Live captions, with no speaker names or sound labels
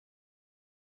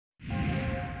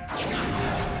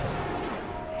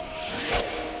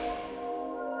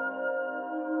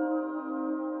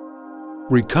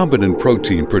Recombinant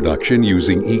protein production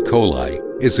using E. coli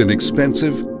is an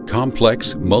expensive,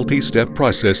 complex, multi-step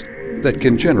process that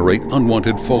can generate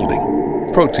unwanted folding,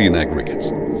 protein aggregates,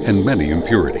 and many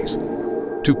impurities.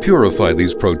 To purify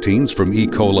these proteins from E.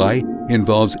 coli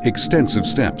involves extensive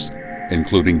steps,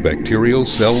 including bacterial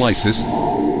cell lysis,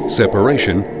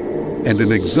 separation, and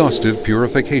an exhaustive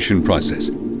purification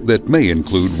process that may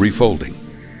include refolding.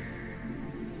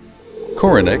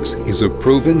 Corynex is a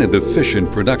proven and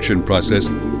efficient production process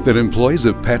that employs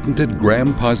a patented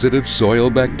gram-positive soil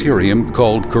bacterium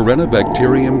called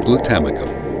Corynebacterium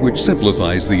glutamicum, which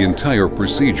simplifies the entire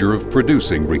procedure of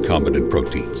producing recombinant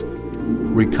proteins.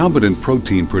 Recombinant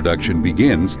protein production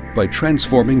begins by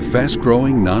transforming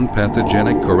fast-growing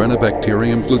non-pathogenic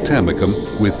Corynebacterium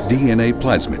glutamicum with DNA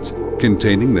plasmids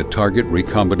containing the target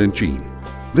recombinant gene.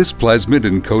 This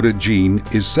plasmid-encoded gene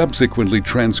is subsequently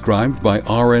transcribed by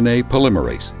RNA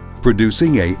polymerase,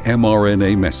 producing a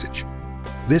mRNA message.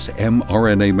 This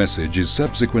mRNA message is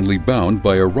subsequently bound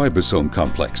by a ribosome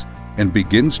complex and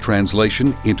begins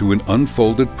translation into an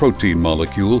unfolded protein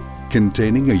molecule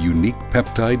containing a unique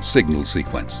peptide signal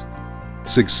sequence.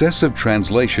 Successive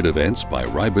translation events by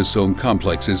ribosome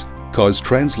complexes cause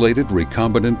translated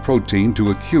recombinant protein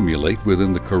to accumulate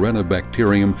within the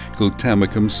Corynebacterium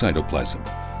glutamicum cytoplasm.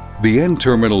 The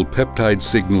N-terminal peptide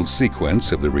signal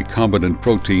sequence of the recombinant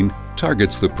protein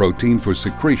targets the protein for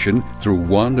secretion through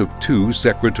one of two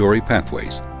secretory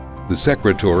pathways, the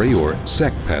secretory or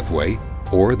SEC pathway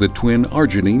or the twin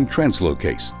arginine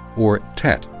translocase or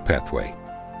TAT pathway.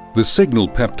 The signal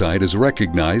peptide is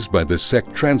recognized by the SEC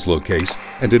translocase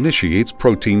and initiates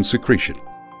protein secretion.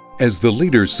 As the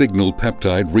leader signal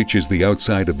peptide reaches the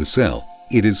outside of the cell,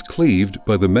 it is cleaved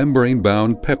by the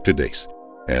membrane-bound peptidase,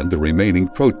 and the remaining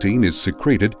protein is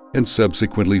secreted and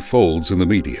subsequently folds in the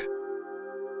media.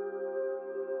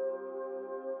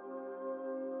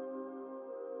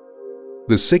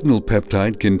 The signal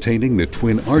peptide containing the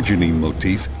twin arginine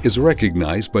motif is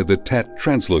recognized by the TAT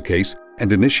translocase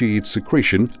and initiates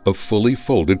secretion of fully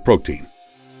folded protein.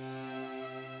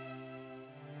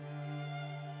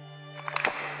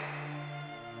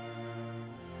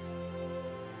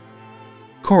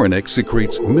 Corynex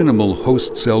secretes minimal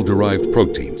host cell-derived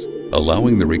proteins,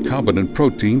 allowing the recombinant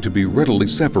protein to be readily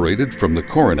separated from the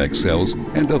Corynex cells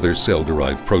and other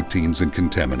cell-derived proteins and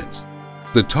contaminants.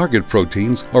 The target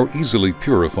proteins are easily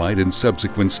purified in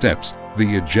subsequent steps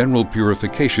via general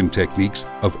purification techniques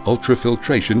of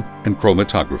ultrafiltration and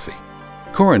chromatography.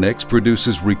 Corynex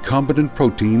produces recombinant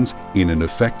proteins in an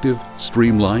effective,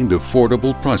 streamlined,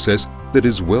 affordable process that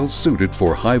is well suited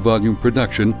for high-volume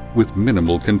production with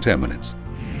minimal contaminants.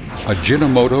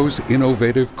 Ajinomoto's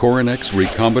innovative Corynex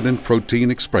Recombinant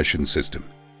Protein Expression System.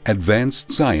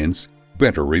 Advanced science,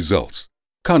 better results.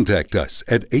 Contact us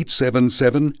at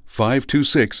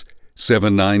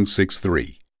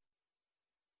 877-526-7963.